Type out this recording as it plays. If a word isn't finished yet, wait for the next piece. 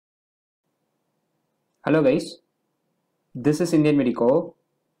Hello guys, this is Indian Medico,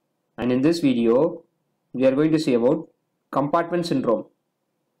 and in this video we are going to see about compartment syndrome.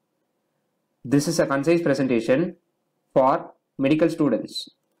 This is a concise presentation for medical students.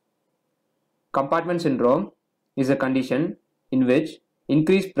 Compartment syndrome is a condition in which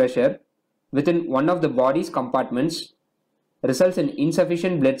increased pressure within one of the body's compartments results in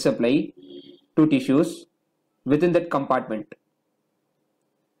insufficient blood supply to tissues within that compartment.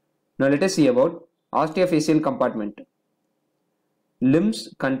 Now let us see about osteophyseal compartment.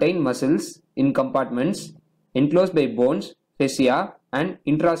 Limbs contain muscles in compartments enclosed by bones, fascia and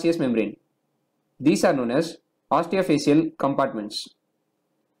interosseous membrane. These are known as osteophyseal compartments.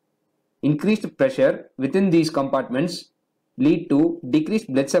 Increased pressure within these compartments lead to decreased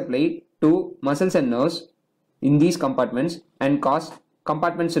blood supply to muscles and nerves in these compartments and cause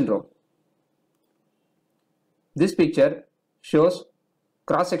compartment syndrome. This picture shows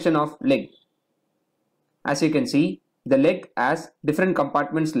cross section of leg. As you can see, the leg has different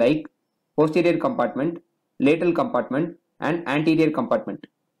compartments like posterior compartment, lateral compartment and anterior compartment.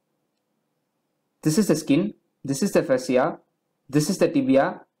 This is the skin, this is the fascia, this is the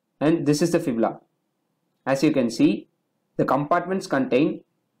tibia and this is the fibula. As you can see, the compartments contain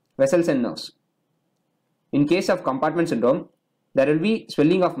vessels and nerves. In case of compartment syndrome, there will be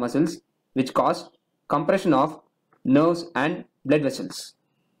swelling of muscles which cause compression of nerves and blood vessels.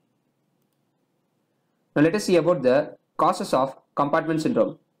 Now let us see about the causes of compartment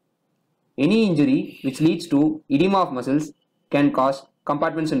syndrome. Any injury which leads to edema of muscles can cause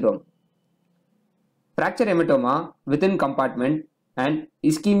compartment syndrome. Fracture hematoma within compartment and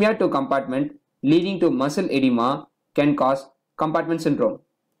ischemia to compartment leading to muscle edema can cause compartment syndrome.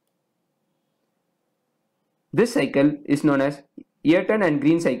 This cycle is known as Ayrton and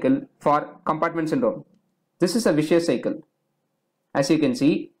Green cycle for compartment syndrome. This is a vicious cycle. As you can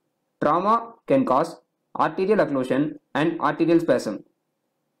see, trauma can cause arterial occlusion and arterial spasm.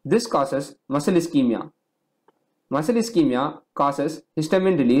 This causes muscle ischemia. Muscle ischemia causes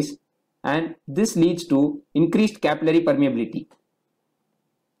histamine release and this leads to increased capillary permeability.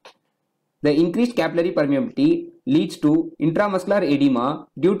 The increased capillary permeability leads to intramuscular edema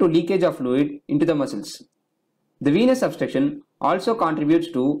due to leakage of fluid into the muscles. The venous obstruction also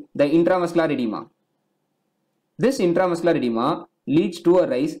contributes to the intramuscular edema. This intramuscular edema leads to a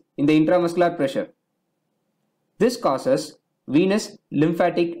rise in the intramuscular pressure. This causes venous,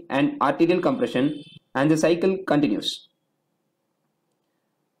 lymphatic and arterial compression and the cycle continues.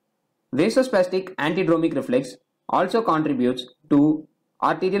 Vasospastic antidromic reflex also contributes to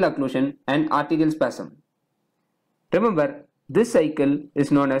arterial occlusion and arterial spasm. Remember, this cycle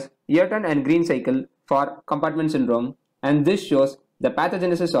is known as Ayrton and Green cycle for compartment syndrome, and this shows the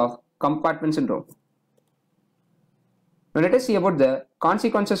pathogenesis of compartment syndrome. Now let us see about the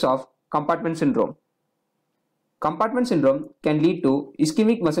consequences of compartment syndrome. Compartment syndrome can lead to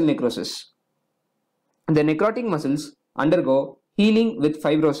ischemic muscle necrosis. The necrotic muscles undergo healing with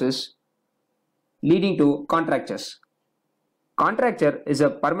fibrosis, leading to contractures. Contracture is a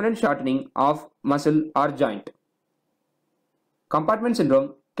permanent shortening of muscle or joint. Compartment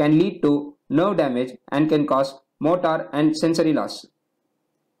syndrome can lead to nerve damage and can cause motor and sensory loss.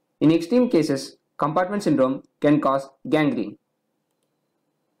 In extreme cases, compartment syndrome can cause gangrene.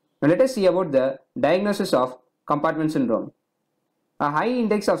 Now let us see about the diagnosis of compartment syndrome. A high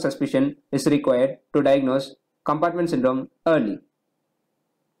index of suspicion is required to diagnose compartment syndrome early.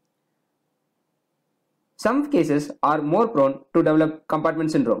 Some cases are more prone to develop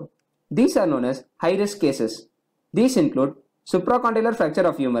compartment syndrome. These are known as high-risk cases. These include supracondylar fracture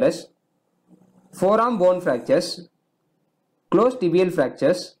of humerus, forearm bone fractures, closed tibial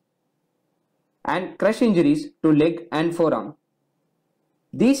fractures, and crush injuries to leg and forearm.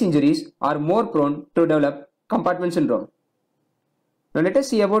 These injuries are more prone to develop compartment syndrome. Now let us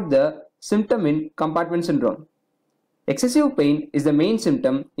see about the symptom in compartment syndrome. Excessive pain is the main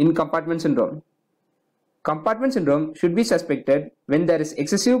symptom in compartment syndrome. Compartment syndrome should be suspected when there is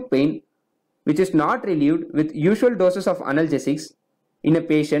excessive pain which is not relieved with usual doses of analgesics in a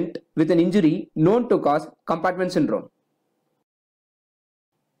patient with an injury known to cause compartment syndrome.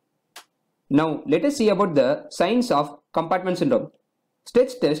 Now let us see about the signs of compartment syndrome.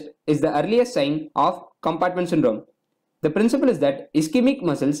 Stretch test is the earliest sign of compartment syndrome. The principle is that ischemic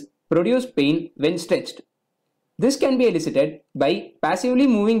muscles produce pain when stretched. This can be elicited by passively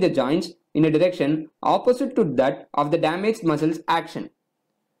moving the joints in a direction opposite to that of the damaged muscle's action.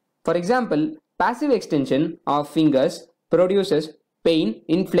 For example, passive extension of fingers produces pain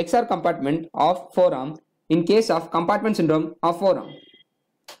in flexor compartment of forearm in case of compartment syndrome of forearm.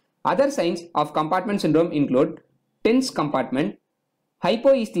 Other signs of compartment syndrome include tense compartment,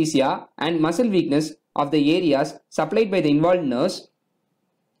 hypoesthesia and muscle weakness of the areas supplied by the involved nerves.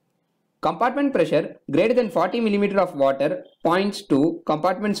 Compartment pressure greater than 40 mm of water points to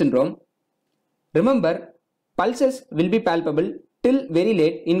compartment syndrome. Remember, pulses will be palpable till very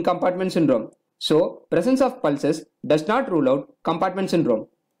late in compartment syndrome. So, presence of pulses does not rule out compartment syndrome.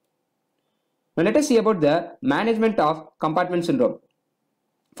 Now let us see about the management of compartment syndrome.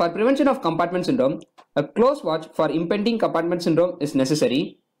 For prevention of compartment syndrome, a close watch for impending compartment syndrome is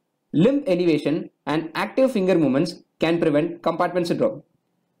necessary. Limb elevation and active finger movements can prevent compartment syndrome.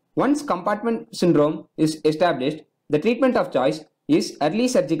 Once compartment syndrome is established, the treatment of choice is early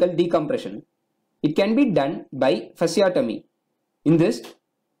surgical decompression. It can be done by fasciotomy. In this,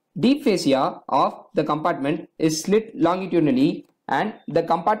 deep fascia of the compartment is slit longitudinally and the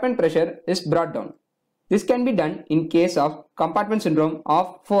compartment pressure is brought down. This can be done in case of compartment syndrome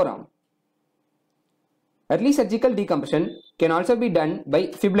of forearm. Early surgical decompression can also be done by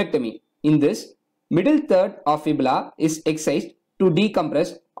fibulectomy. In this, middle third of fibula is excised to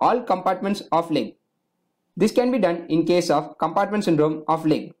decompress all compartments of leg. This can be done in case of compartment syndrome of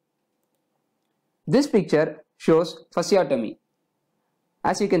leg. This picture shows fasciotomy.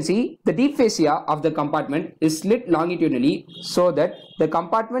 As you can see, the deep fascia of the compartment is slit longitudinally so that the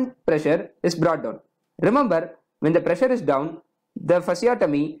compartment pressure is brought down. Remember, when the pressure is down, the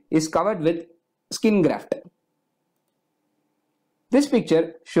fasciotomy is covered with skin graft. This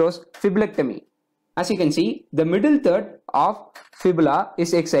picture shows fibulectomy. As you can see, the middle third of fibula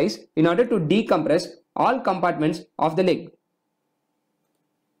is excised in order to decompress all compartments of the leg.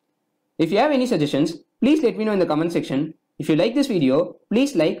 If you have any suggestions, please let me know in the comment section. If you like this video,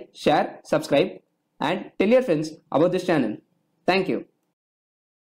 please like, share, subscribe and tell your friends about this channel. Thank you.